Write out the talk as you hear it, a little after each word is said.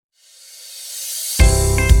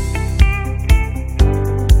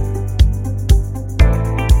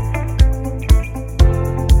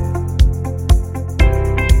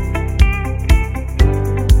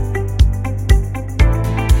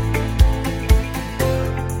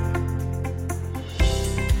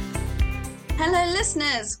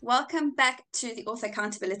listeners, welcome back to the Author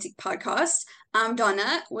Accountability Podcast. I'm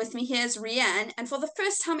Donna. With me here is Rianne, and for the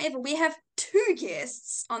first time ever, we have two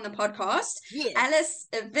guests on the podcast. Yes. Alice,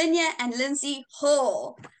 Ivinya, and Lyndsey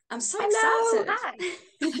Hall. I'm so excited.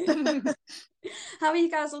 Hi. How are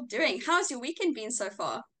you guys all doing? How's your weekend been so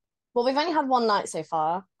far? Well, we've only had one night so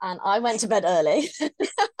far, and I went to bed early.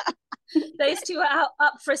 Those two are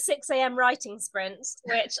up for a 6 a.m. writing sprint,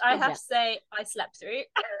 which I have to say I slept through.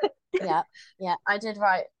 Yeah. I did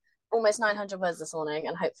write almost 900 words this morning,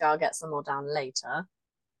 and hopefully I'll get some more down later.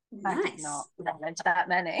 Nice. I did not manage that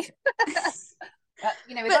many. But,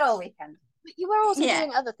 we got all weekend. But you were also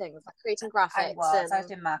doing other things, like creating graphics. I was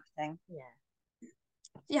doing marketing.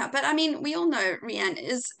 Yeah, but I mean, we all know Rianne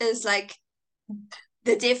is like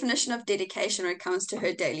the definition of dedication when it comes to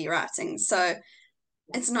her daily writing. So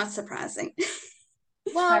it's not surprising.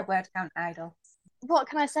 Well, my word count idol. What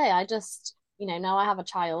can I say? I just, now I have a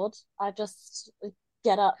child. I just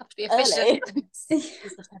get up have to be efficient.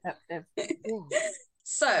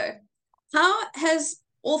 So, how has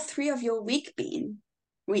all three of your week been?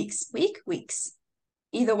 Weeks.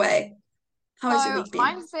 Either way, how has your week been?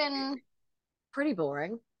 Mine's been pretty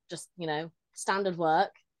boring. Just, standard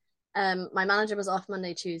work. My manager was off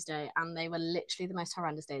Monday, Tuesday, and they were literally the most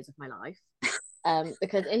horrendous days of my life.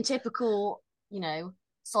 Because in typical,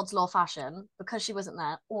 sod's law fashion, because she wasn't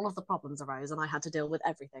there, all of the problems arose and I had to deal with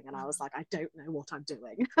everything, and I was like, I don't know what I'm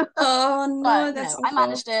doing. Oh no, but, I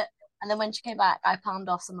managed it, and then when she came back, I palmed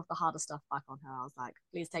off some of the harder stuff back on her. I was like,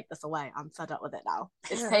 please take this away, I'm fed up with it now.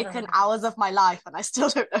 It's taken hours of my life and I still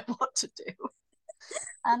don't know what to do.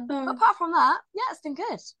 But apart from that, it's been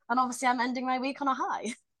good, and obviously I'm ending my week on a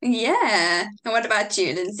high. Yeah. And what about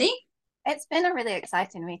you, Lyndsey? It's been a really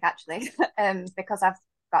exciting week, actually, because I've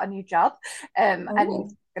got a new job, and I'm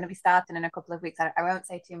going to be starting in a couple of weeks. I won't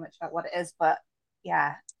say too much about what it is, but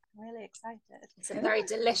yeah, I'm really excited. It's a very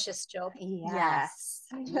delicious job. Yes.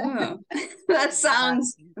 Oh, that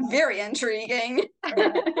sounds very intriguing.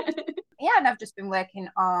 Yeah, and I've just been working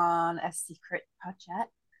on a secret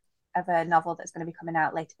project of a novel that's going to be coming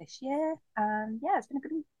out later this year. It's been a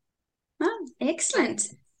good week. Oh, excellent.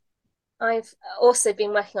 I've also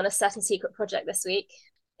been working on a certain secret project this week.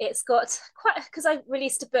 It's got because I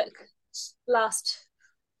released a book last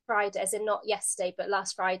Friday, as in not yesterday, but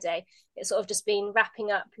last Friday. It's sort of just been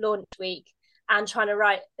wrapping up launch week and trying to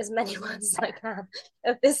write as many words as I can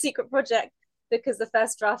of this secret project, because the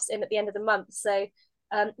first draft's in at the end of the month. So,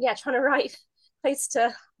 trying to write close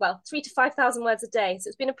to 3,000 to 5,000 words a day. So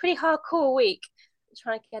it's been a pretty hardcore week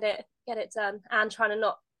trying to get it done, and trying to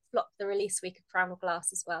not flop the release week of Crown of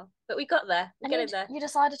Glass as well. But we got there. We got there. You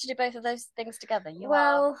decided to do both of those things together.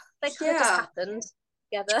 They could have just happened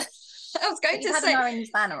together. I was going to had say an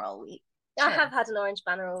orange banner all week. I have had an orange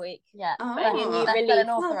banner all week. Yeah. Oh. But only a new an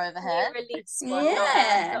author over here. New release one.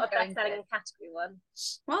 Yeah. Not a best-selling category one.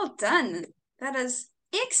 well done. That is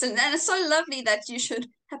excellent. And it's so lovely that you should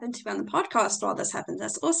happen to be on the podcast while this happens.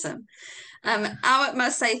 That's awesome. I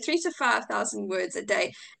must say 3,000 to 5,000 words a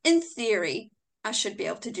day. In theory, I should be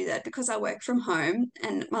able to do that because I work from home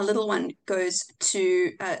and my little one goes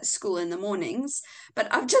to school in the mornings.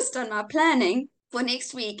 But I've just done my planning for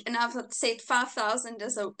next week, and I've set 5,000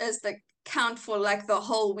 as the count for like the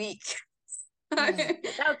whole week.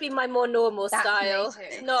 That would be my more normal style.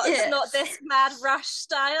 Not this mad rush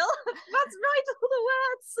style. Let's write all the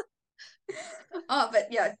words. Oh, but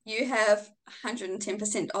yeah, you have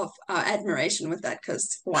 110% of our admiration with that,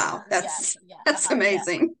 because wow, that's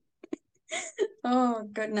amazing. Oh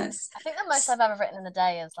goodness. I think the most I've ever written in a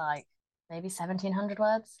day is like maybe 1,700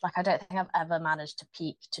 words. Like, I don't think I've ever managed to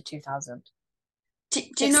peak to 2,000. Do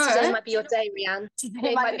you know? Today might be your day, Rianne.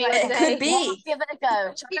 Today might be your it day. could be. Give it a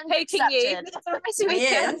go. Keep poking you.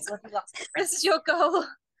 Yes. This is your goal.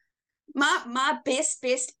 My best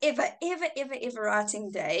ever writing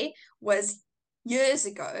day was years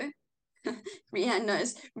ago. Rianne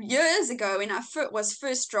knows, years ago when I was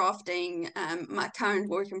first drafting my current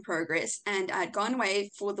work in progress, and I'd gone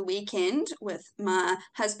away for the weekend with my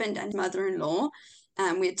husband and mother-in-law.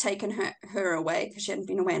 We had taken her away because she hadn't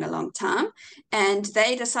been away in a long time, and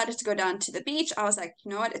they decided to go down to the beach. I was like,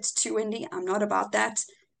 you know what, it's too windy, I'm not about that.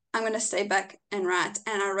 I'm going to stay back and write.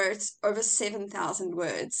 And I wrote over 7,000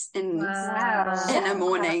 words in a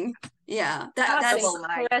morning. Yeah, that's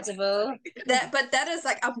incredible. But that is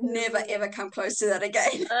like, I've never ever come close to that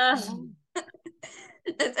again.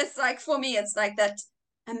 It's like, for me, it's like that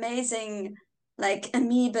amazing, like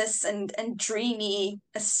amoebus and dreamy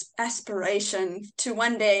aspiration to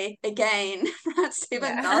one day again write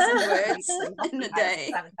 7,000 words in a day.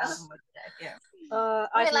 7,000 words a day. Yeah.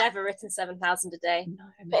 I've never written 7,000 a day. No,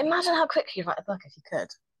 but imagine how quickly you write a book if you could.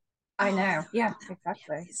 I know. Yeah,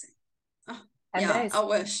 exactly. Oh, 10 yeah, days. I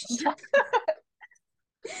wish.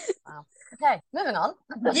 Wow. Okay, moving on.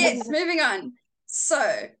 Yes, moving on.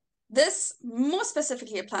 So this more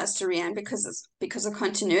specifically applies to Rianne because of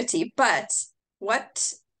continuity, but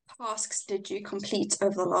what tasks did you complete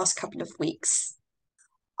over the last couple of weeks?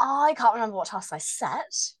 I can't remember what tasks I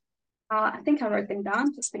set. I think I wrote them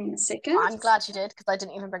down. Just give me a second. I'm glad you did because I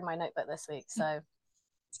didn't even bring my notebook this week. So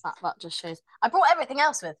that just shows. I brought everything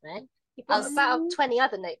else with me. You've got about 20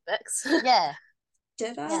 other notebooks. Yeah.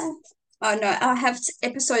 Did I? Yeah. Oh no, I have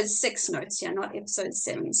episode 6 notes here, not episode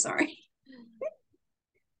 7. Sorry.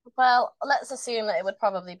 Well, let's assume that it would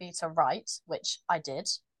probably be to write, which I did.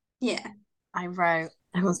 Yeah. I wrote.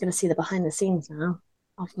 Everyone's going to see the behind the scenes now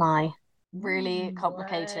of my really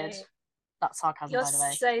complicated. Right. That's sarcasm, You're by the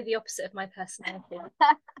way. so the opposite of my personality. So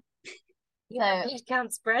You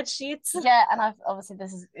count spreadsheets. yeah, and I've obviously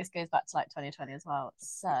this goes back to like 2020 as well.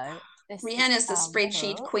 So this Rianne is the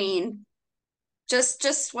spreadsheet queen.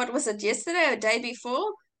 Just what was it, yesterday or day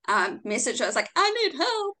before? Message her, I was like, I need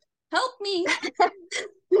help me.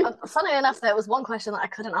 Funnily enough, there was one question that I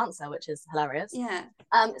couldn't answer, which is hilarious. Yeah.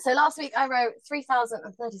 So last week I wrote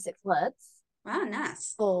 3,036 words. Wow,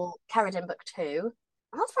 nice. For Carradine Book 2.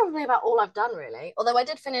 And that's probably about all I've done, really. Although I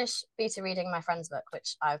did finish beta reading my friend's book,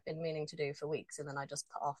 which I've been meaning to do for weeks, and then I just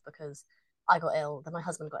put off because I got ill, then my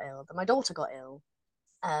husband got ill, then my daughter got ill,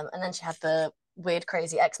 and then she had the weird,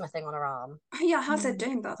 crazy eczema thing on her arm. Oh yeah, how's it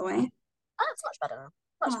doing, by the way? It's much better now.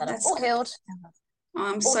 Much better. That's All good. healed. Oh,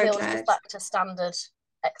 I'm All so healed. glad. Just back to standard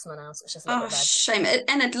eczema now, so it's just a little bit red. Shame.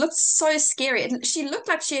 And it looked so scary. She looked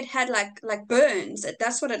like she had like burns.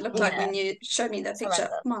 That's what it looked like when you showed me that picture.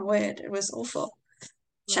 Horrendous. My word, it was awful.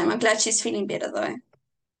 Shame. I'm glad she's feeling better though.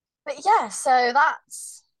 But yeah, so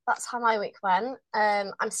that's how my week went.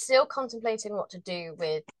 I'm still contemplating what to do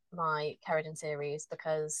with my Carradine series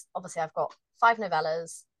because obviously I've got 5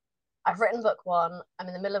 novellas. I've written book 1. I'm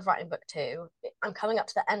in the middle of writing book 2. I'm coming up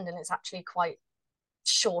to the end and it's actually quite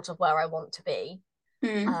short of where I want to be.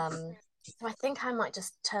 So I think I might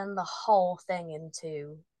just turn the whole thing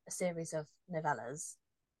into a series of novellas,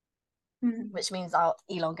 which means I'll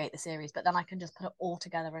elongate the series, but then I can just put it all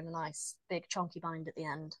together in a nice big chunky bind at the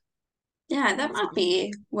end. Yeah, that might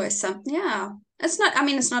be worth some. Yeah, it's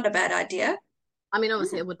not a bad idea. I mean,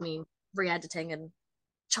 obviously it would mean re-editing and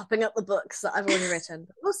chopping up the books that I've already written.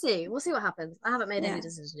 We'll see what happens. I haven't made any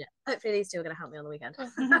decisions yet. Hopefully these two are going to help me on the weekend.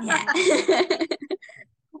 Yeah.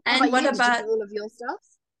 And what about Did you do all of your stuff?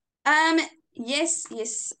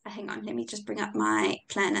 Yes. Hang on, let me just bring up my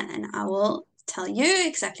planner and I will tell you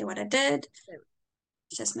exactly what I did.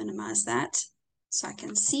 Just minimize that so I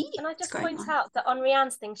can see. And I just point out that on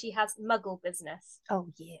Rianne's thing, she has muggle business. Oh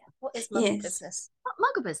yeah. What is muggle business?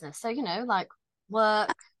 Muggle business. So, like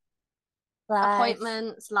work,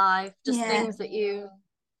 appointments, life, just things that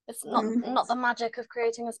it's not the magic of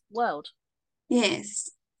creating a world. Yes.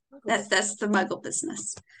 That's the muggle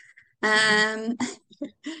business. I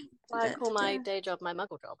call my day job my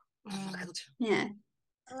muggle job. Yeah.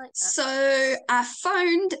 I like that. So I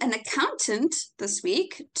phoned an accountant this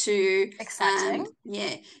week to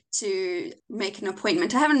to make an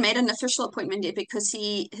appointment. I haven't made an official appointment yet because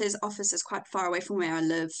his office is quite far away from where I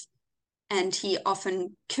live and he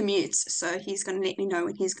often commutes. So he's going to let me know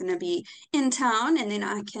when he's going to be in town and then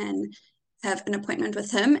I can have an appointment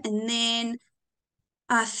with him. And then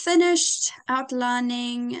I finished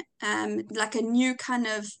outlining like a new kind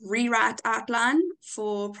of rewrite outline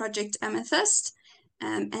for Project Amethyst.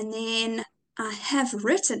 And then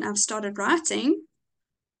I've started writing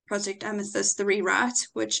Project Amethyst, the rewrite,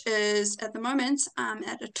 which is at the moment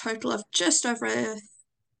at a total of just over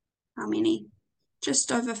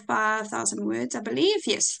 5,000 words, I believe.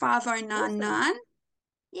 Yes, 5,099.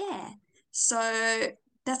 Yeah. So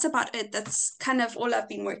that's about it. That's kind of all I've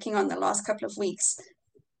been working on the last couple of weeks.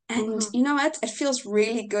 And you know what? It feels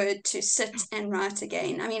really good to sit and write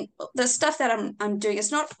again. I mean, the stuff that I'm doing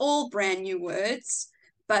is not all brand new words,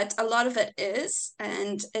 but a lot of it is,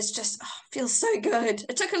 and it's just feels so good.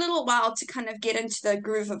 It took a little while to kind of get into the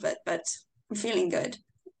groove of it, but I'm feeling good.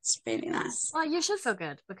 It's really nice. Well, you should feel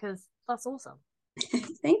good because that's awesome.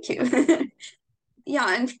 Thank you.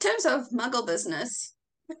 Yeah, in terms of muggle business,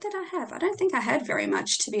 what did I have? I don't think I had very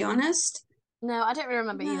much, to be honest. No, I don't really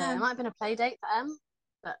remember either. It might have been a play date for Em,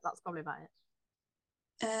 but that's probably about it.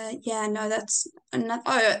 That's another.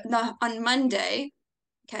 Oh no, on Monday.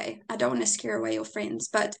 Okay, I don't want to scare away your friends,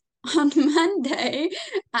 but on Monday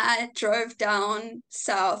I drove down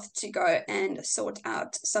south to go and sort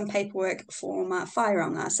out some paperwork for my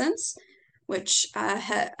firearm license, which I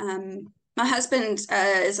had. My husband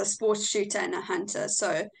is a sports shooter and a hunter,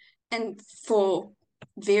 so and for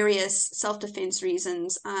various self-defense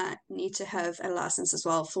reasons, I need to have a license as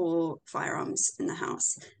well for firearms in the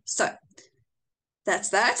house. So that's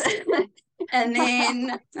that. And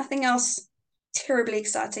then nothing else terribly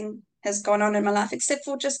exciting has gone on in my life, except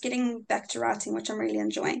for just getting back to writing, which I'm really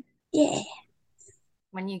enjoying. Yeah.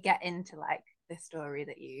 When you get into like the story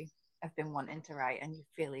that you have been wanting to write and you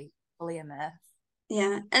feel fully immersed.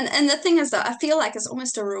 Yeah. And the thing is that I feel like it's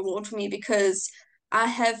almost a reward for me, because I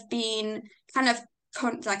have been kind of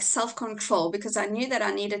like self-control, because I knew that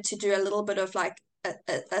I needed to do a little bit of like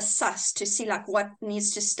a suss to see like what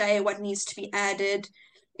needs to stay, what needs to be added,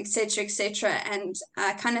 etc., etc. And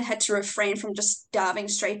I kind of had to refrain from just diving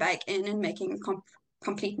straight back in and making a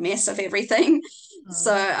complete mess of everything.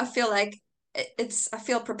 So I feel like I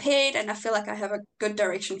feel prepared, and I feel like I have a good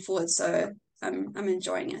direction forward. So I'm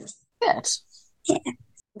enjoying it. Good. Yeah.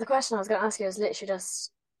 The question I was going to ask you has literally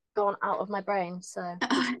just gone out of my brain. So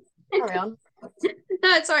carry on. No,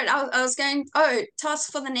 it's all right. I was going,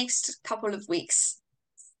 task for the next couple of weeks.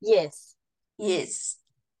 Yes. Yes.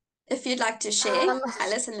 If you'd like to share,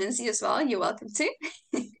 Alice and Lyndsey as well, you're welcome to.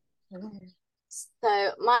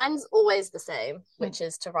 So mine's always the same, which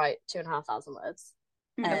is to write 2,500 words.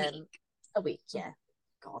 A week, yeah.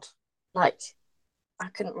 God. Like, I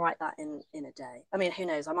couldn't write that in a day. I mean, who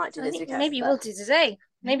knows? I might do this weekend. Maybe you will do today.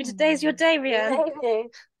 Maybe today's your day, Rianne.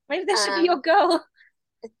 Maybe this should be your goal.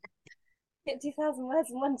 Get 2,000 words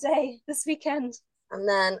in one day this weekend. And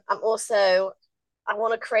then I want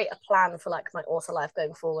to create a plan for like my author life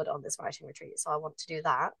going forward on this writing retreat. So I want to do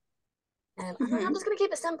that. And then I'm just going to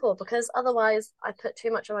keep it simple, because otherwise I put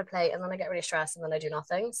too much on my plate and then I get really stressed and then I do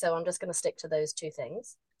nothing. So I'm just going to stick to those two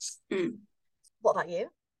things. What about you?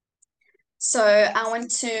 So I want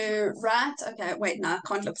to write, okay, wait, no, I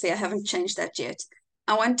can't look there. I haven't changed that yet.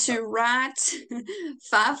 I want to write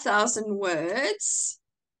 5,000 words.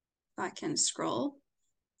 If I can scroll.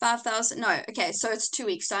 5,000, no, okay, so it's 2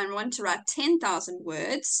 weeks. So I want to write 10,000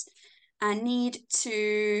 words. I need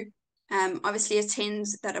to obviously attend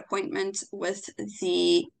that appointment with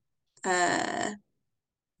the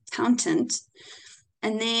accountant.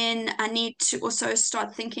 And then I need to also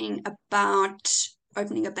start thinking about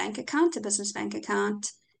opening a bank account, a business bank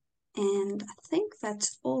account. And I think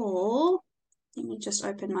that's all. Let me just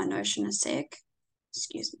open my Notion a sec.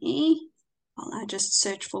 Excuse me, while I just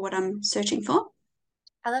search for what I'm searching for.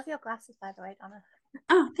 I love your glasses, by the way, Donna.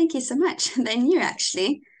 Oh, thank you so much. They're new,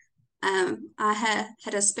 actually. I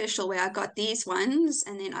had a special where I got these ones,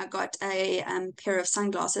 and then I got a pair of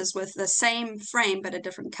sunglasses with the same frame but a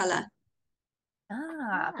different color.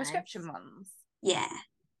 Nice. Prescription ones. Yeah.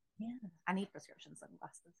 I need prescription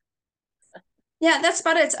sunglasses. Yeah, that's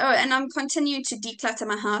about it. Oh, and I'm continuing to declutter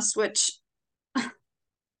my house, which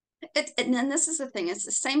and this is the thing, it's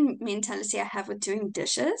the same mentality I have with doing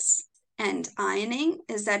dishes and ironing,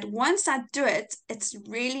 is that once I do it, it's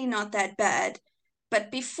really not that bad.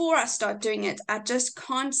 But before I start doing it, I just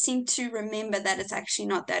can't seem to remember that it's actually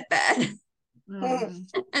not that bad.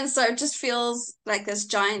 And so it just feels like this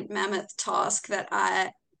giant mammoth task that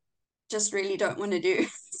I just really don't want to do.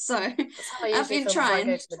 So I've been trying.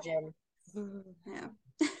 I go to the gym. Yeah.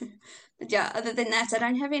 But yeah, other than that, I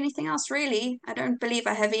don't have anything else really. I don't believe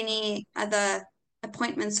I have any other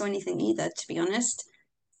appointments or anything either, to be honest.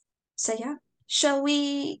 So yeah, shall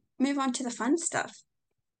we move on to the fun stuff?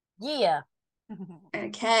 Yeah.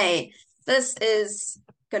 Okay, this is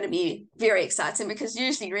going to be very exciting, because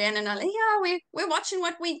usually Rianne and I, yeah, we're watching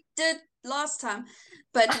what we did last time,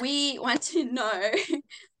 but we want to know,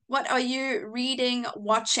 what are you reading,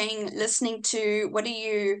 watching, listening to? What are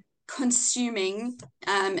you consuming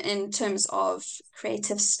in terms of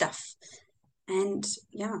creative stuff? And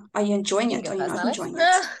yeah, are you enjoying it? Are you not enjoying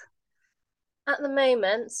it? At the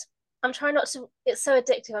moment, I'm trying not to. It's so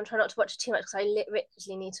addictive. I'm trying not to watch it too much, because I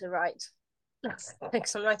literally need to write.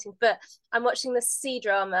 Thanks, I'm writing. But I'm watching the C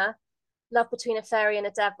drama, Love Between a Fairy and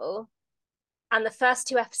a Devil. And the first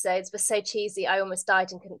 2 episodes were so cheesy, I almost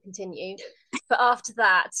died and couldn't continue. But after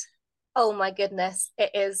that, oh my goodness,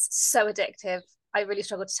 it is so addictive. I really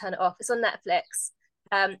struggle to turn it off. It's on Netflix.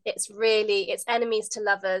 It's enemies to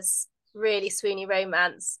lovers, really swoony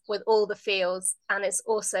romance with all the feels. And it's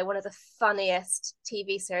also one of the funniest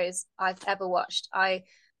TV series I've ever watched. I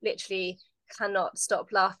literally cannot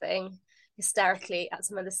stop laughing hysterically at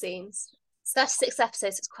some of the scenes. It's 36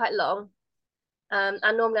 episodes, it's quite long. And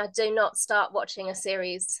normally I do not start watching a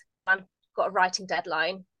series. I've got a writing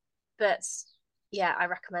deadline. But yeah, I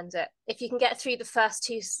recommend it. If you can get through the first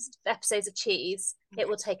 2 episodes of cheese, it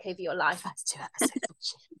will take over your life. First 2 episodes of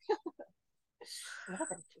cheese.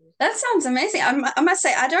 That sounds amazing. I must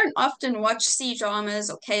say, I don't often watch C dramas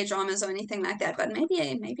or K dramas or anything like that, but maybe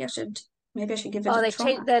I should Maybe I should give it a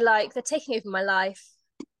try. They're taking over my life.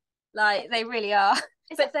 Like, they really are.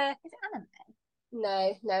 Is it anime?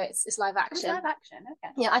 No, it's live action. It's live action,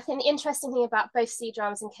 okay. Yeah, I think the interesting thing about both C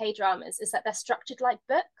dramas and K dramas is that they're structured like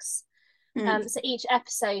books. So each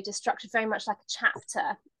episode is structured very much like a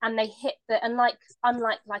chapter, and they hit unlike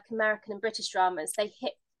like American and British dramas, they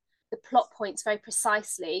hit the plot points very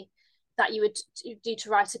precisely that you would do to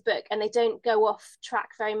write a book, and they don't go off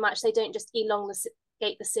track very much. They don't just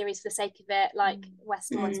elongate the series for the sake of it like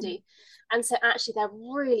Western ones do. And so actually they're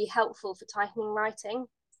really helpful for tightening writing.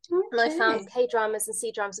 Okay. And I found K dramas and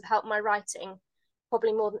C dramas have helped my writing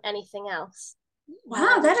probably more than anything else.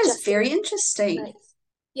 Wow, that is very interesting.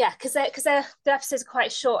 Yeah, because the episodes are quite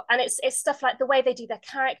short, and it's stuff like the way they do their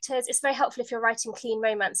characters. It's very helpful if you're writing clean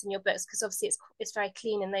romance in your books, because obviously it's very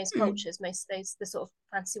clean in those cultures, most of those the sort of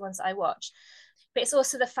fantasy ones that I watch. But it's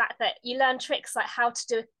also the fact that you learn tricks like how to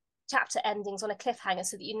do chapter endings on a cliffhanger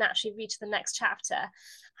so that you naturally read to the next chapter,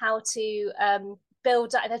 how to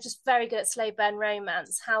build up. They're just very good at slow burn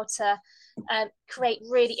romance, how to create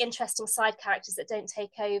really interesting side characters that don't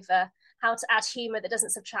take over, how to add humor that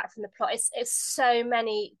doesn't subtract from the plot. It's so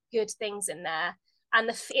many good things in there, and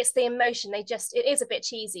it's the emotion. It is a bit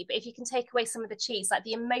cheesy, but if you can take away some of the cheese, like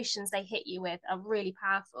the emotions they hit you with are really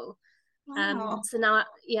powerful. Wow. So now,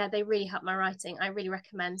 they really help my writing. I really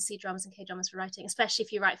recommend C dramas and K dramas for writing, especially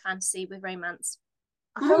if you write fantasy with romance.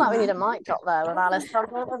 I feel like we need a mic drop there with Alice.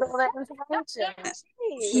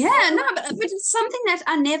 Yeah, no, but it's something that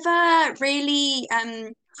I never really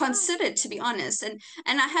considered, to be honest. And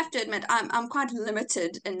I have to admit, I'm quite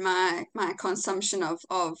limited in my consumption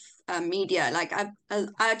of media. Like I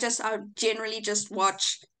generally just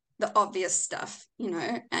watch the obvious stuff,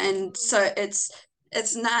 and so it's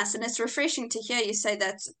nice and it's refreshing to hear you say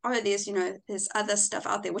that, there's other stuff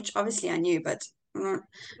out there, which obviously I knew, but I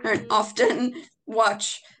don't often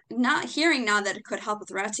watch. Hearing now that it could help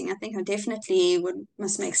with writing, I think I definitely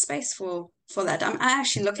must make space for that. I'm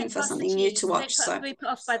actually looking for something new to watch. Don't be put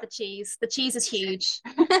off by the cheese. The cheese is huge.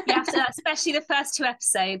 You have to, especially the first 2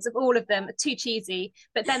 episodes of all of them are too cheesy,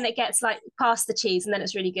 but then it gets like past the cheese and then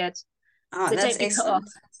it's really good. Oh, so that's don't be excellent. put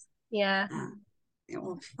off. Yeah.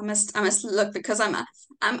 I must look, because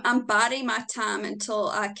I'm biding my time until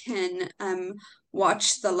I can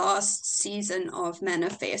watch the last season of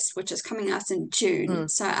Manifest, which is coming out in June.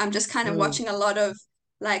 So I'm just kind of watching a lot of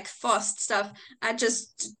like fast stuff. I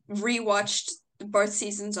just rewatched both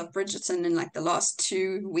seasons of Bridgerton in like the last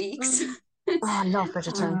 2 weeks. Oh, I love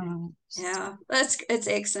Bridgerton. Yeah, it's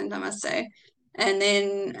excellent, I must say. And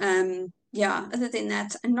then other than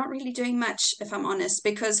that, I'm not really doing much, if I'm honest,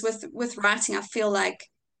 because with writing, I feel like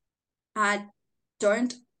I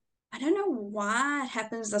don't know why it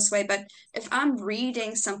happens this way, but if I'm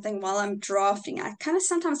reading something while I'm drafting, I kind of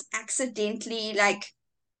sometimes accidentally like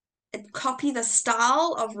copy the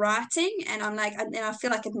style of writing, and I'm like, and I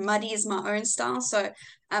feel like it muddies my own style. So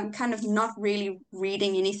I'm kind of not really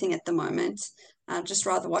reading anything at the moment. I'd just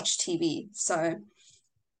rather watch TV. So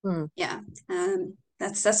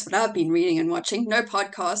that's what I've been reading and watching. No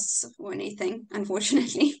podcasts or anything,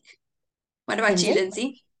 unfortunately. What about you,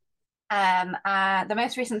 Lyndsey? The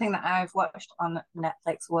most recent thing that I've watched on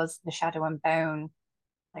Netflix was The Shadow and Bone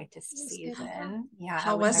latest season. Yeah,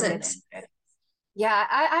 how was it? Yeah,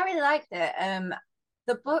 I really liked it.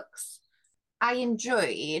 The books I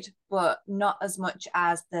enjoyed, but not as much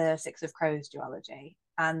as the Six of Crows duology.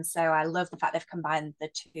 And so I love the fact they've combined the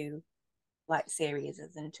 2 like series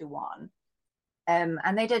into one. And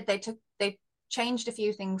they changed a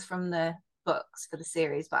few things from the books for the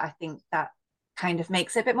series, but I think that kind of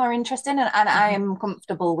makes it a bit more interesting, and I am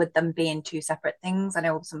comfortable with them being 2 separate things. I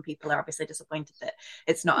know some people are obviously disappointed that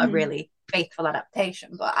it's not a really faithful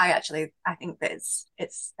adaptation, but I think that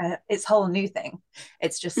it's whole new thing.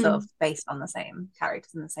 It's just sort of based on the same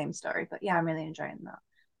characters and the same story. But yeah, I'm really enjoying that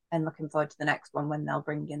and looking forward to the next one when they'll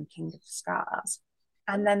bring in King of Scars.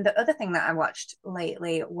 And then the other thing that I watched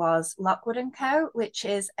lately was Lockwood and Co., which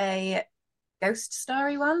is a ghost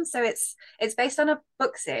story one. So it's based on a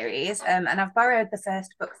book series, and I've borrowed the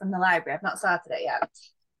first book from the library. I've not started it yet,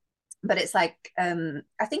 but it's like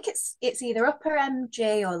I think it's either upper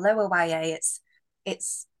MG or lower YA.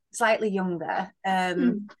 It's slightly younger,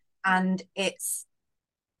 and it's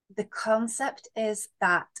the concept is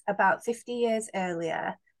that about 50 years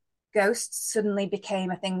earlier, ghosts suddenly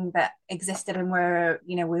became a thing that existed and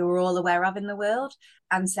we were all aware of in the world.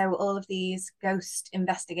 And so all of these ghost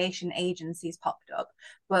investigation agencies popped up,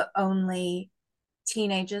 but only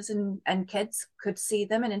teenagers and kids could see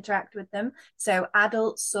them and interact with them. So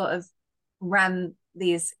adults sort of ran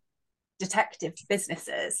these detective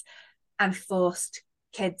businesses and forced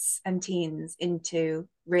kids and teens into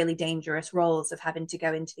really dangerous roles of having to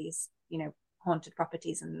go into these, haunted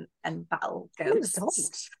properties and battle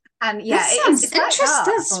ghosts. And yeah, it's quite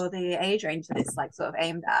dark for the age range that it's like sort of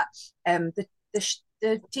aimed at.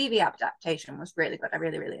 The TV adaptation was really good. I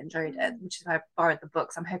really, really enjoyed it, which is why I borrowed the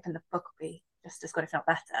books. I'm hoping the book will be just as good, if not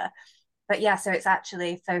better. But yeah, so it's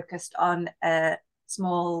actually focused on a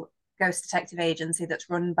small ghost detective agency that's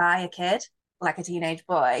run by a kid, like a teenage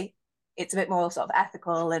boy. It's a bit more sort of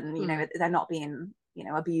ethical, and they're not being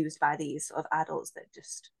abused by these sort of adults that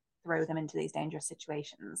just throw them into these dangerous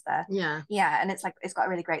situations. And it's got a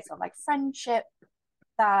really great sort of like friendship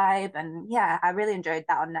vibe, and yeah, I really enjoyed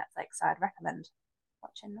that on Netflix, so I'd recommend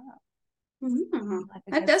watching that. Mm-hmm.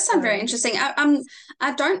 That does sound very interesting.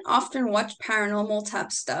 I don't often watch paranormal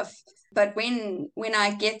type stuff, but when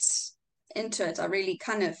I get into it, I really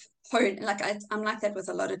kind of hone. Like I'm like that with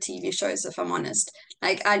a lot of TV shows, if I'm honest.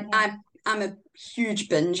 Like I'm a huge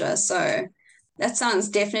binger, so that sounds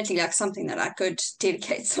definitely like something that I could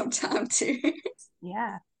dedicate some time to.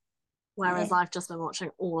 Yeah. Whereas I've just been watching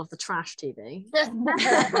all of the trash TV.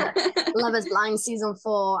 Love is Blind season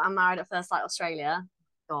 4 and Married at First Sight Australia.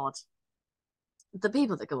 God, the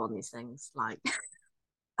people that go on these things, like,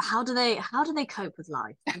 how do they cope with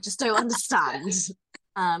life? I just don't understand.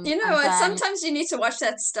 You know what? Sometimes you need to watch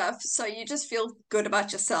that stuff so you just feel good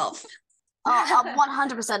about yourself.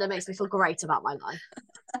 100%, it makes me feel great about my life.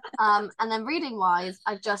 And then reading wise,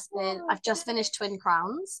 I've just finished Twin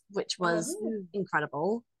Crowns, which was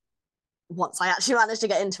incredible once I actually managed to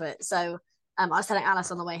get into it. So I was telling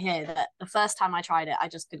Alice on the way here that the first time I tried it, I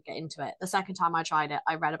just couldn't get into it. The second time I tried it,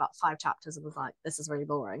 I read about 5 chapters and was like, this is really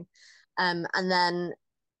boring. And then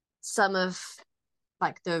some of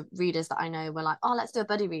like the readers that I know were like, oh, let's do a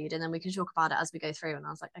buddy read and then we can talk about it as we go through. And I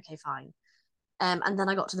was like, okay, fine. And then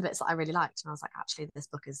I got to the bits that I really liked and I was like, actually, this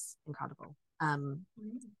book is incredible.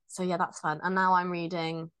 So yeah, that's fun. And now I'm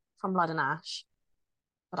reading From Blood and Ash,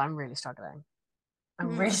 but I'm really struggling.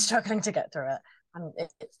 I'm really struggling to get through it. And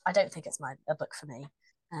I don't think it's a book for me.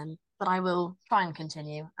 But I will try and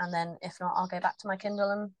continue. And then if not, I'll go back to my Kindle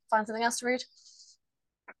and find something else to read.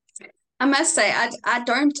 I must say, I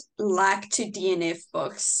don't like to DNF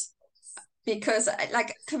books because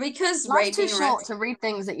life's too short to read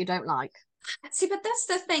things that you don't like. See, but that's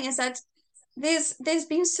the thing, is that there's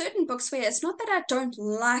been certain books where it's not that I don't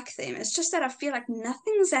like them, it's just that I feel like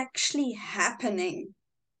nothing's actually happening.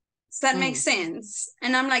 Does that make sense?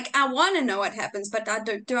 And I'm like, I want to know what happens, but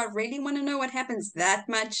do I really want to know what happens that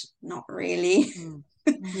much? Not really.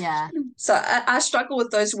 Yeah. So I struggle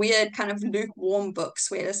with those weird kind of lukewarm books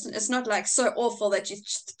where it's not like so awful that you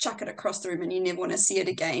chuck it across the room and you never want to see it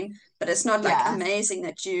again, but it's not like amazing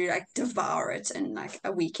that you like devour it in like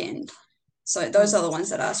a weekend. So those are the ones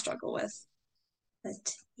that I struggle with.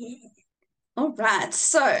 But yeah. All right.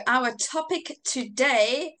 So our topic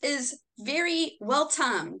today is very well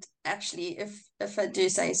timed, actually, if I do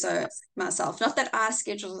say so myself. Not that I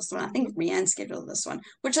scheduled this one. I think Rianne scheduled this one,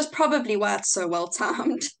 which is probably why it's so well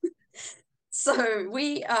timed. So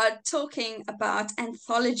we are talking about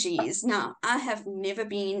anthologies. Now, I have never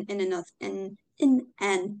been in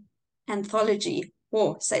an anthology.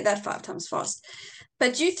 Oh, say that 5 times fast.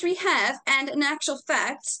 But you 3 have, and in actual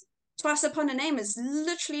fact, Twice Upon a Name has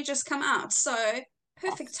literally just come out. So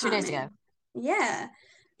perfect timing. 2 days ago. Yeah.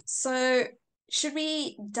 So should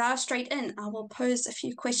we dive straight in? I will pose a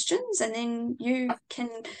few questions and then you can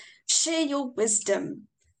share your wisdom.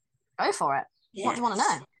 Go for it. Yes. What do you want to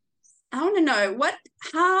know? I want to know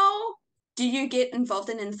how do you get involved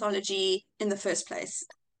in anthology in the first place?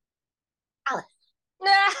 Alice.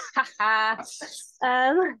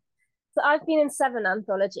 So I've been in 7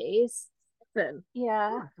 anthologies. 7?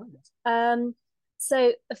 Yeah.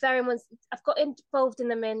 So I've got involved in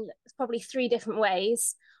them in probably 3 different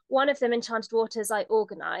ways. One of them, Enchanted Waters, I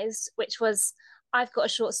organised, which was, I've got a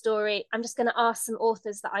short story. I'm just going to ask some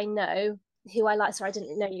authors that I know who I like. Sorry, I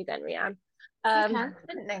didn't know you then, Rianne. I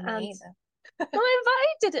didn't know me either.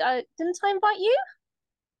 I invited. Didn't I invite you?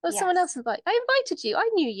 Or someone else invite? I invited you. I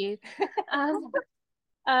knew you.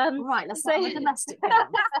 Right, let's start with domestic.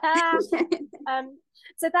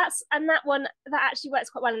 So that one that actually works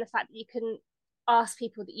quite well in the fact that you can ask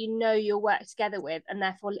people that you know you'll work together with, and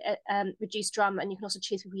therefore reduce drama, and you can also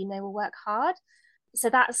choose people you know will work hard. So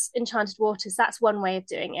that's Enchanted Waters. That's one way of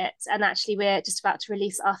doing it. And actually, we're just about to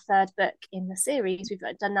release our 3rd book in the series. We've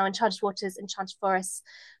done now Enchanted Waters, Enchanted Forests,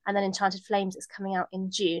 and then Enchanted Flames is coming out in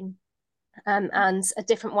June. And a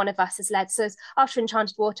different one of us has led. So after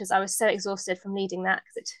Enchanted Waters, I was so exhausted from leading that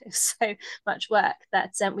because it was so much work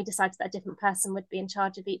that we decided that a different person would be in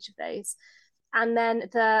charge of each of those. And then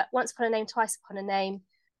the Once Upon a Name, Twice Upon a Name,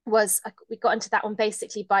 was we got into that one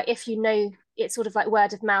basically by, if you know, it's sort of like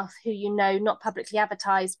word of mouth, who you know, not publicly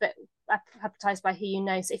advertised, but advertised by who you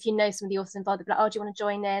know. So if you know some of the authors involved, they'll be like, oh, do you want to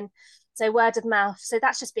join in? So word of mouth. So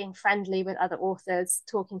that's just being friendly with other authors,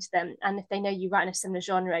 talking to them. And if they know you write in a similar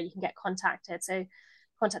genre, you can get contacted. So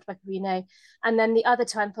contacted by people you know. And then the other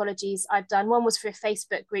two anthologies I've done, one was for a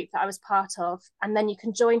Facebook group that I was part of, and then you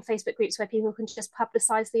can join Facebook groups where people can just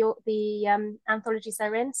publicize the anthologies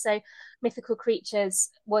they're in. So Mythical Creatures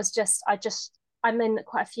was I'm in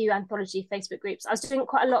quite a few anthology Facebook groups. I was doing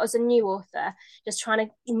quite a lot as a new author, just trying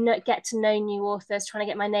to get to know new authors, trying to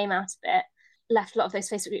get my name out a bit. Left a lot of those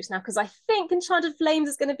Facebook groups now because I think Enchanted Flames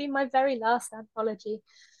is going to be my very last anthology.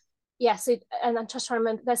 Yeah, so, and I'm just trying to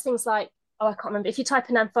remember, there's things like, I can't remember. If you type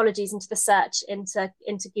in anthologies into the search into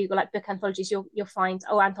Google, like book anthologies, you'll find,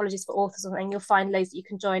 anthologies for authors or something, you'll find loads that you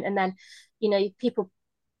can join. And then, people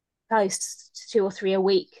post 2 or 3 a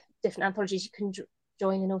week, different anthologies you can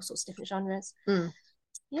join in all sorts of different genres.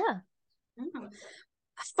 Yeah.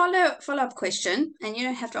 Follow-up question, and you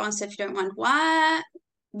don't have to answer if you don't want. Why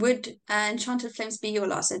would Enchanted Flames be your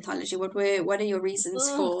last anthology? What are your reasons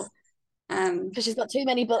for? Because she's got too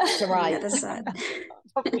many books to write.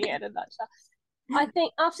 Probably in a nutshell. I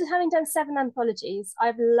think after having done 7 anthologies,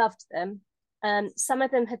 I've loved them. Some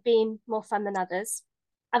of them have been more fun than others.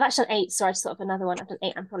 I've actually done 8, so I just thought of another one. I've done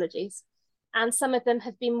 8 anthologies. And some of them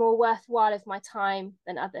have been more worthwhile of my time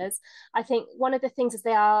than others. I think one of the things is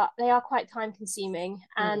they are quite time consuming,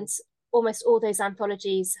 and almost all those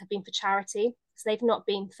anthologies have been for charity. So they've not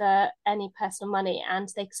been for any personal money, and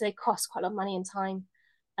they cost quite a lot of money and time.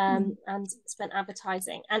 And spent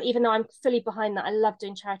advertising. And even though I'm fully behind that, I love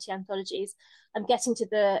doing charity anthologies. I'm getting to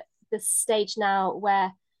the stage now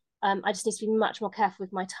where I just need to be much more careful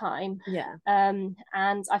with my time. Yeah.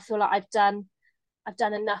 And I feel like I've done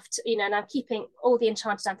enough to, and I'm keeping all the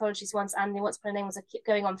Enchanted Anthologies ones and the Once Upon a Name ones are keep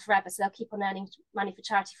going on forever. So they'll keep on earning money for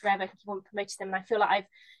charity forever. I can keep on promoting them. And I feel like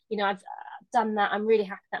I've done that. I'm really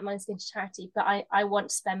happy that money's going to charity, but I want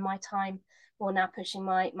to spend my time more now pushing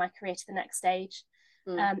my career to the next stage.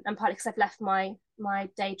 And partly because I've left my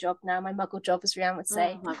day job now, my muggle job, as Rhiannon would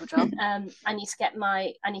say. Muggle job. I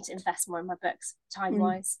need to invest more in my books time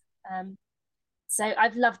wise. So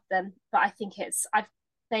I've loved them, but I think they've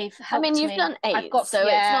helped me. I mean, you've done 8, it's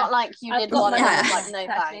not like you did one and I was like, no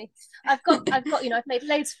exactly. thanks. I've made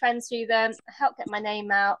loads of friends through them, helped get my name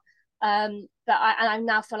out. But I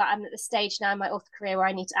now feel like I'm at the stage now in my author career where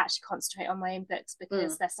I need to actually concentrate on my own books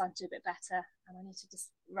because they're starting to do a bit better, and I need to just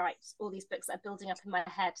write all these books that are building up in my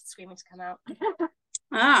head, screaming to come out.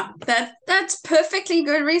 That's perfectly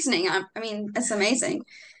good reasoning. I mean, it's amazing.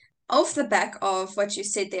 Off the back of what you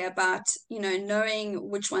said there about, knowing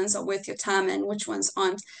which ones are worth your time and which ones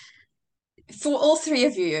aren't, for all 3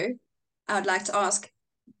 of you, I would like to ask,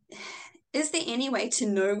 is there any way to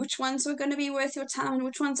know which ones are going to be worth your time and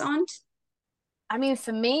which ones aren't? I mean,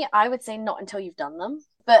 for me, I would say not until you've done them.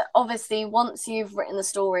 But obviously, once you've written the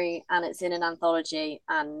story and it's in an anthology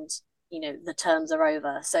and, the terms are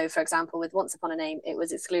over. So, for example, with Once Upon a Name, it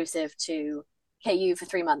was exclusive to KU for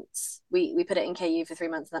 3 months. We put it in KU for 3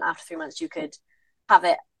 months, and then after 3 months, you could have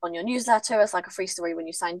it on your newsletter as like a free story when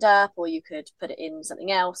you signed up, or you could put it in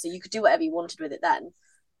something else. So you could do whatever you wanted with it then.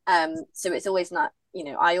 So it's always not,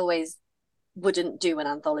 I always wouldn't do an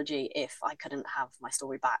anthology if I couldn't have my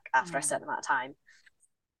story back after a certain amount of time.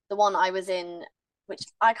 The one I was in, which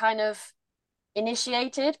I kind of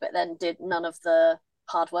initiated but then did none of the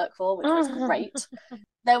hard work for, which was great.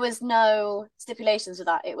 There was no stipulations with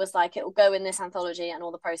that. It was like, it will go in this anthology and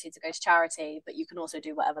all the proceeds will go to charity, but you can also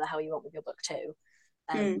do whatever the hell you want with your book too,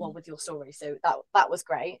 or with your story. So that was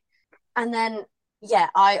great. And then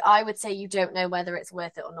I would say you don't know whether it's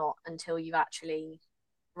worth it or not until you've actually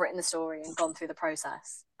written the story and gone through the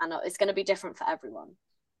process, and it's going to be different for everyone.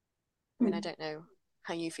 I mean, I don't know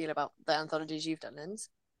how you feel about the anthologies you've done, Lynds.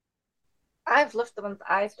 I've loved the ones that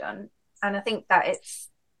I've done, and I think that it's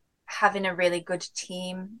having a really good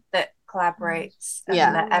team that collaborates and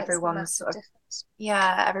that everyone's sort of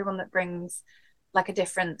everyone that brings like a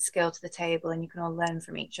different skill to the table, and you can all learn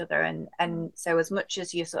from each other, and so as much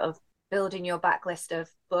as you sort of building your backlist of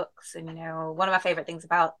books, and one of my favorite things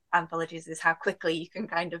about anthologies is how quickly you can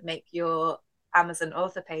kind of make your Amazon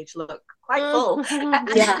author page look quite full and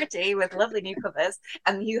pretty with lovely new covers,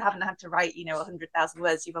 and you haven't had to write 100,000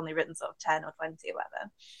 words, you've only written sort of 10 or 20 or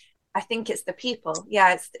whatever. I think it's the people,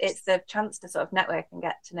 it's the chance to sort of network and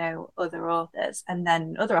get to know other authors, and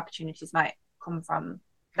then other opportunities might come from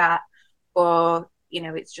that, or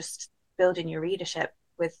it's just building your readership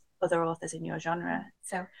with other authors in your genre.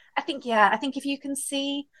 So I think if you can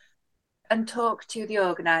see and talk to the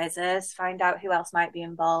organisers, find out who else might be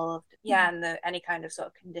involved. Yeah, and any kind of sort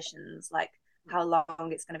of conditions, like how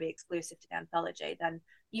long it's going to be exclusive to the anthology, then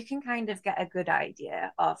you can kind of get a good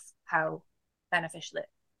idea of how beneficial it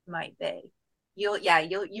might be. You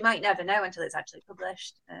might never know until it's actually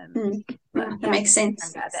published. That makes sense.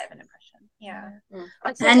 You can get a bit of an impression. Yeah.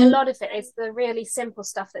 I'd say a lot of it is the really simple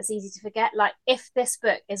stuff that's easy to forget. Like, if this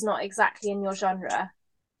book is not exactly in your genre,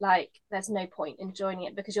 like, there's no point in joining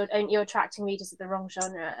it, because you're attracting readers of the wrong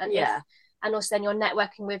genre. And and also then you're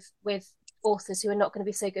networking with authors who are not going to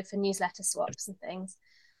be so good for newsletter swaps and things.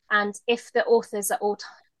 And if the authors are all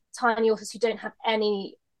tiny authors who don't have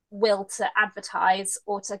any will to advertise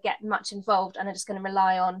or to get much involved and are just going to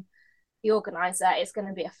rely on the organizer, it's going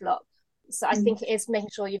to be a flop. So I think it is making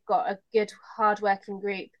sure you've got a good, hardworking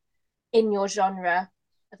group in your genre.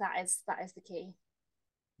 That is the key.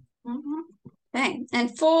 Okay.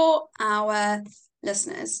 And for our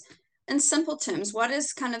listeners, in simple terms, what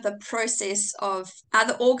is kind of the process of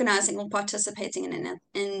either organizing or participating in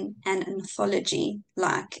an anthology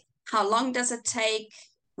like? How long does it take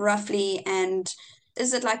roughly? And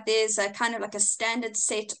is it like there's a kind of like a standard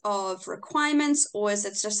set of requirements, or is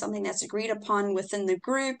it just something that's agreed upon within the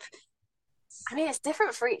group? I mean, it's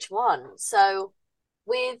different for each one. So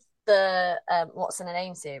with the What's in a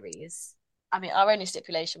Name series, I mean, our only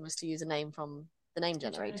stipulation was to use a name from the name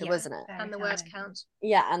generator, wasn't it? And the word count.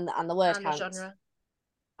 Yeah, and the word and count. The genre.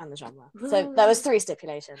 And the genre. So there was 3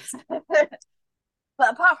 stipulations.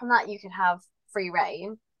 But apart from that, you could have free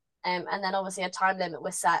reign. And then obviously a time limit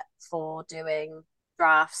was set for doing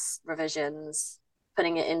drafts, revisions,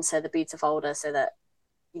 putting it into the beta folder so that,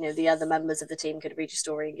 you know, the other members of the team could read your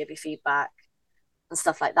story and give you feedback and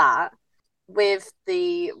stuff like that. With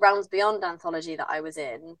the Realms Beyond anthology that I was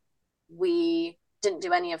in, we didn't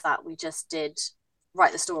do any of that. We just did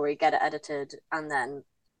write the story, get it edited, and then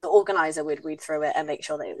the organizer would read through it and make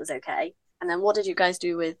sure that it was okay. And then what did you guys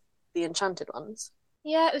do with the Enchanted ones?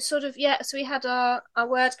 Yeah, it was sort of, so we had our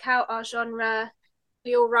word count, our genre,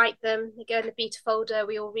 we all write them, they go in the beta folder,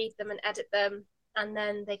 we all read them and edit them, and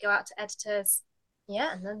then they go out to editors,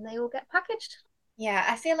 and then they all get packaged. Yeah,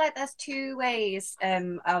 I feel like there's 2 ways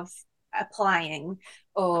of applying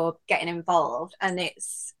or getting involved, and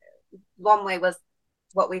it's one way was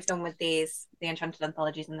what we've done with the Enchanted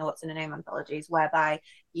anthologies and the What's in a Name anthologies, whereby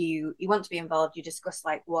you want to be involved, you discuss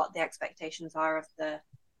like what the expectations are of the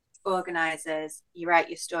organizers, you write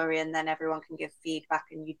your story, and then everyone can give feedback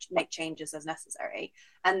and you make changes as necessary.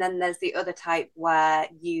 And then there's the other type where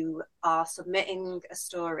you are submitting a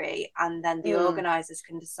story and then the organizers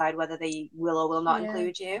can decide whether they will or will not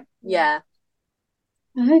include you. Yeah.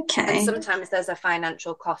 Okay. And sometimes there's a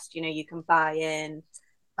financial cost, you know, you can buy in.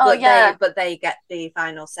 But they get the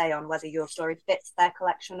final say on whether your story fits their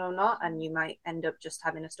collection or not, and you might end up just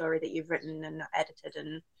having a story that you've written and not edited,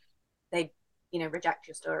 and they, you know, reject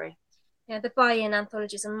your story. Yeah, the buy-in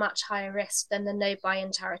anthologies are much higher risk than the no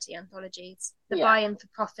buy-in charity anthologies. The buy-in for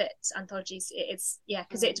profit anthologies,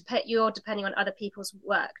 because you're depending on other people's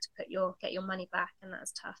work to get your money back, and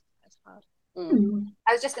that's tough. That's hard.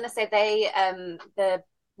 I was just going to say the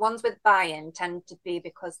ones with buy-in tend to be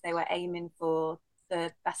because they were aiming for the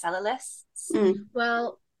bestseller lists.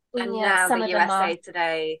 Well, and now the USA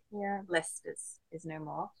Today list is no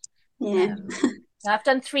more. I've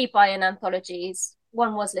done 3 buy-in anthologies.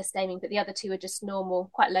 One was list aiming, but the other 2 were just normal,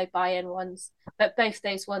 quite low buy-in ones. But both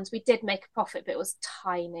those ones, we did make a profit, but it was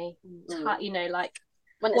tiny. You know, like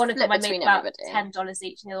when one of them I made about $10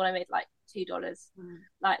 each, and the other one I made like $2.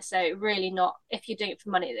 Like, so really not, if you're doing it for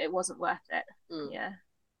money, it wasn't worth it. Yeah.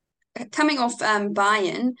 Coming off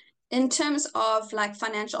buy-in, in terms of like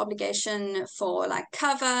financial obligation for like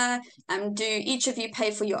cover, do each of you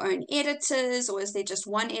pay for your own editors, or is there just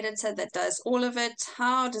one editor that does all of it?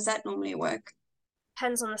 How does that normally work?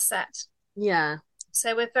 Depends on the set. Yeah.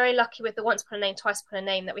 So we're very lucky with the Once Upon a Name, Twice Upon a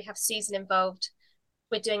Name that we have Susan involved.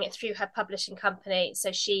 We're doing it through her publishing company,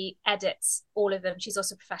 so she edits all of them. She's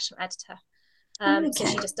also a professional editor. So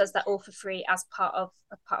she just does that all for free as part of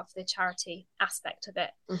the charity aspect of it.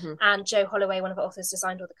 And Joe Holloway, one of our authors,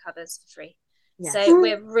 designed all the covers for free. So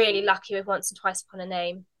we're really lucky with Once and Twice Upon a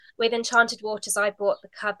Name. With Enchanted Waters, I bought the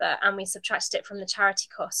cover and we subtracted it from the charity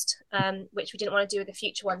cost, which we didn't want to do with the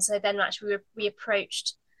future one. So then actually we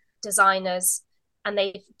approached designers and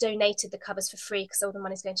they've donated the covers for free because all the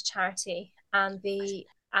money's going to charity. And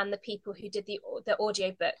the people who did the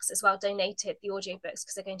audio books as well donated the audio books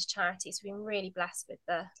because they're going to charity. So we've been really blessed with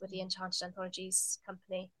the Enchanted Anthologies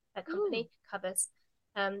company covers.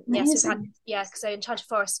 So we've had so Enchanted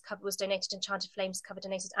Forest cover was donated, Enchanted Flames cover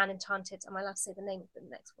donated, and Enchanted. Am I allowed to say the name of the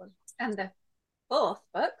next one? fourth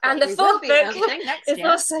book. And the fourth book is year.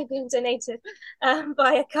 also being donated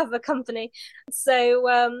by a cover company.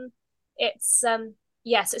 So it's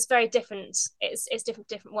yes, it's very different. It's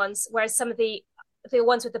different ones. Whereas some of the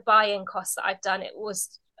ones with the buy-in costs that I've done, it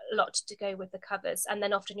was a lot to go with the covers, and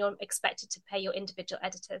then often you're expected to pay your individual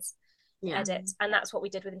editors to edit, and that's what we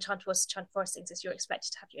did with Enchanted Forest Things. Is you're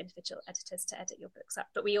expected to have your individual editors to edit your books up,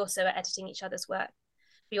 but we also are editing each other's work.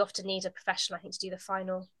 We often need a professional, I think, to do the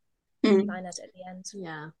final line edit at the end.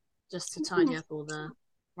 Yeah, just to tidy up all the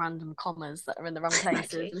random commas that are in the wrong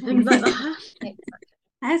places and things like that. Exactly.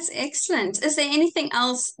 That's excellent. Is there anything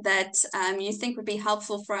else that you think would be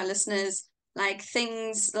helpful for our listeners, like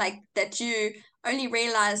things like that you only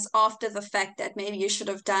realize after the fact that maybe you should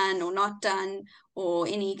have done or not done, or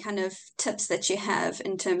any kind of tips that you have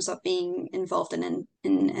in terms of being involved in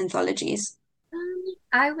anthologies?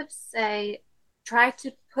 I would say try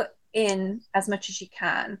to put in as much as you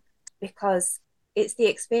can, because it's the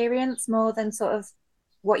experience more than sort of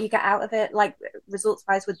what you get out of it, like results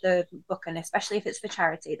wise with the book, and especially if it's for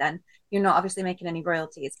charity, then you're not obviously making any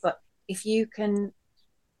royalties. But if you can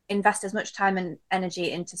invest as much time and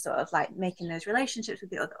energy into sort of like making those relationships with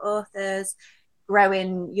the other authors,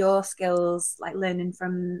 growing your skills, like learning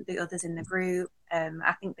from the others in the group,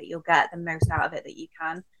 I think that you'll get the most out of it that you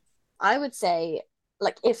can. I would say,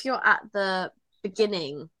 like, if you're at the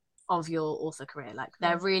beginning of your author career, like,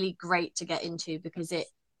 they're really great to get into, because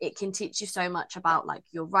it can teach you so much about like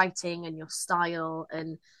your writing and your style,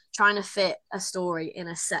 and trying to fit a story in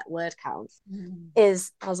a set word count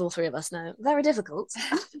is, as all three of us know, very difficult.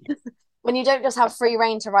 When you don't just have free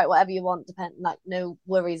reign to write whatever you want, like no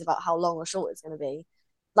worries about how long or short it's going to be.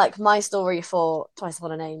 Like, my story for Twice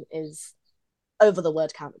Upon a Name is over the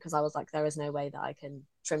word count, because I was like, there is no way that I can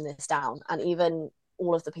trim this down. And even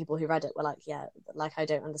all of the people who read it were like, yeah, like, I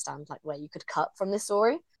don't understand like where you could cut from this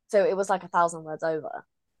story. So it was like 1,000 words over,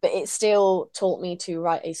 but it still taught me to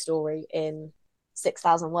write a story in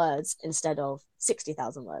 6,000 words instead of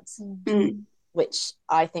 60,000 words, which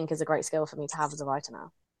I think is a great skill for me to have as a writer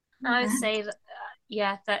now. I would say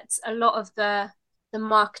that that's a lot of the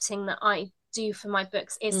marketing that I do for my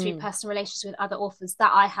books is through personal relations with other authors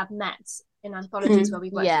that I have met in anthologies where we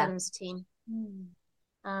work together as a team.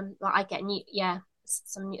 Like, I get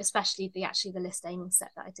some new, especially the list aiming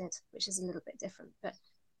set that I did, which is a little bit different, but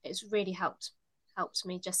it's really helped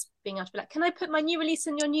me just being able to be like, can I put my new release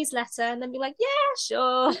in your newsletter? And then be like, yeah,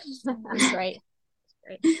 sure. That's great.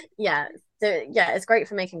 Yeah, so yeah, it's great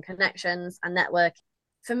for making connections and network.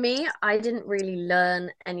 For me, I didn't really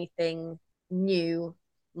learn anything new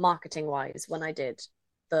marketing wise when I did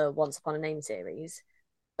the Once Upon a Name series,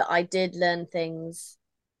 but I did learn things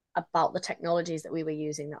about the technologies that we were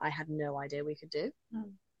using that I had no idea we could do.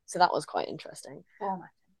 So that was quite interesting.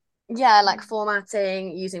 Yeah, like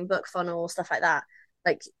formatting, using book funnels, stuff like that.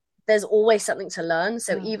 Like, there's always something to learn.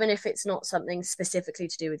 So even if it's not something specifically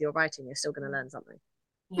to do with your writing, you're still going to learn something.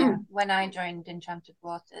 Yeah. When I joined Enchanted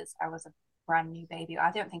Waters, I was a brand new baby.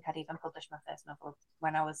 I don't think I'd even published my first novel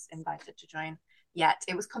when I was invited to join yet.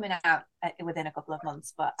 It was coming out within a couple of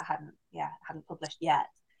months, but I hadn't published yet.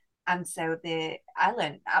 And so I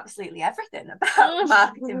learned absolutely everything about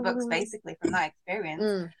marketing books, basically, from that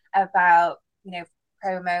experience, about,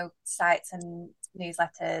 promo sites and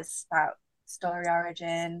newsletters, about story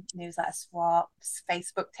origin, newsletter swaps,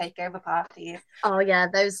 Facebook takeover parties. Oh yeah,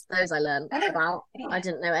 those I learned about. I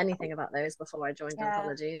didn't know anything about those before I joined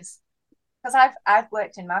Anthologies. Because I've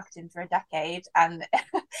worked in marketing for a decade, and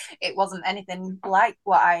it wasn't anything like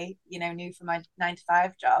what I knew from my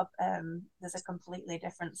 9-to-5 job. There's a completely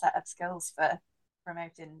different set of skills for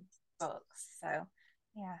promoting books. So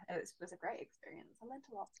yeah, it was a great experience. I learned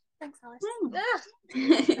a lot. Thanks, Alice.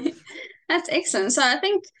 That's excellent. So I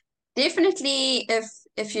think definitely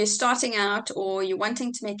if you're starting out or you're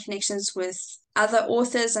wanting to make connections with other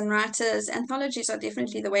authors and writers, anthologies are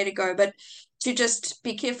definitely the way to go, but to just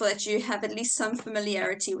be careful that you have at least some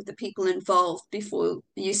familiarity with the people involved before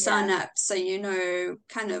you sign up, so you know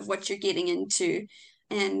kind of what you're getting into.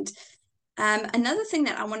 And another thing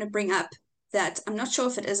that I want to bring up that I'm not sure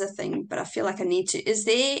if it is a thing, but I feel like I need to, is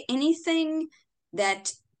there anything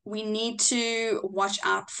that we need to watch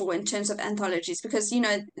out for in terms of anthologies? Because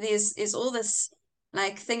there's all this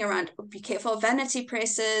like thing around be careful of vanity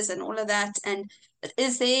presses and all of that, and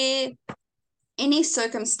is there any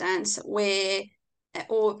circumstance where,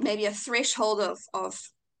 or maybe a threshold of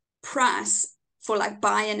price for like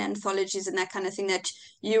buy-in anthologies and that kind of thing, that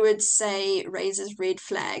you would say raises red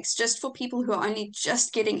flags, just for people who are only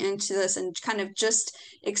just getting into this and kind of just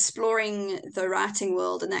exploring the writing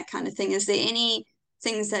world and that kind of thing? Is there any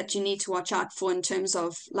things that you need to watch out for in terms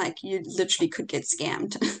of like you literally could get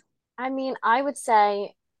scammed? I mean, I would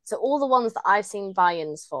say, so all the ones that I've seen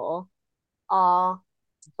buy-ins for are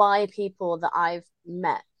by people that I've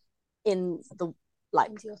met in the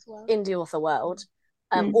indie author world,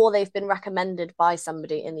 or they've been recommended by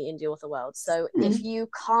somebody in the indie author world. So if you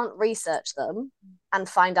can't research them and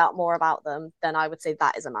find out more about them, then I would say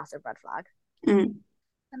that is a massive red flag.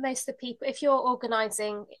 And most of the people, if you're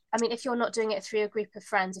organizing, I mean, if you're not doing it through a group of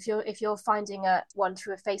friends, if you're finding one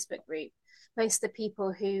through a Facebook group, most of the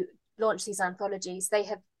people who launch these anthologies, they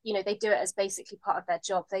have, they do it as basically part of their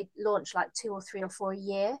job. They launch like 2 or 3 or 4 a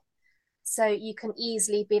year. So you can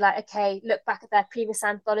easily be like, okay, look back at their previous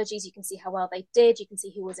anthologies. You can see how well they did. You can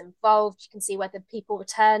see who was involved. You can see whether people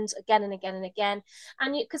returned again and again and again.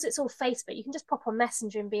 And because it's all Facebook, you can just pop on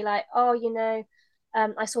Messenger and be like, oh,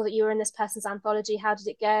 I saw that you were in this person's anthology. How did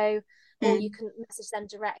it go? Or you can message them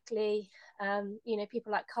directly.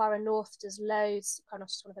 People like Cara North does loads. Cara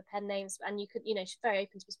North is one of her pen names, and you could, she's very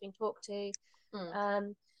open to being talked to.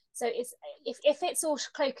 So it's if it's all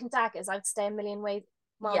cloak and daggers, I would stay a million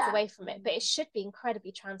miles away from it. But it should be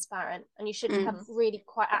incredibly transparent, and you should have really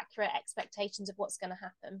quite accurate expectations of what's going to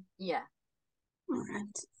happen. Yeah. All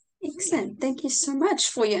right. Excellent. Thank you so much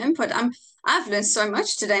for your input. I've learned so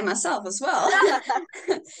much today myself as well.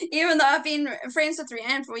 Even though I've been friends with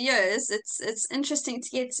Rhiannon for years, it's interesting to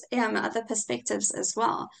get other perspectives as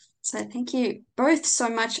well. So thank you both so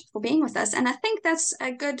much for being with us. And I think that's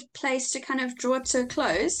a good place to kind of draw it to a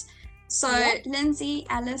close. So Lyndsey,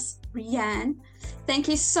 Alice, Rhiannon, thank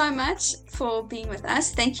you so much for being with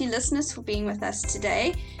us. Thank you, listeners, for being with us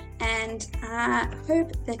today. And I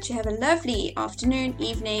hope that you have a lovely afternoon,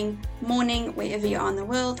 evening, morning, wherever you are in the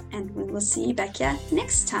world. And we will see you back here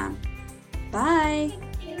next time. Bye.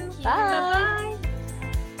 Thank you. Bye. Bye.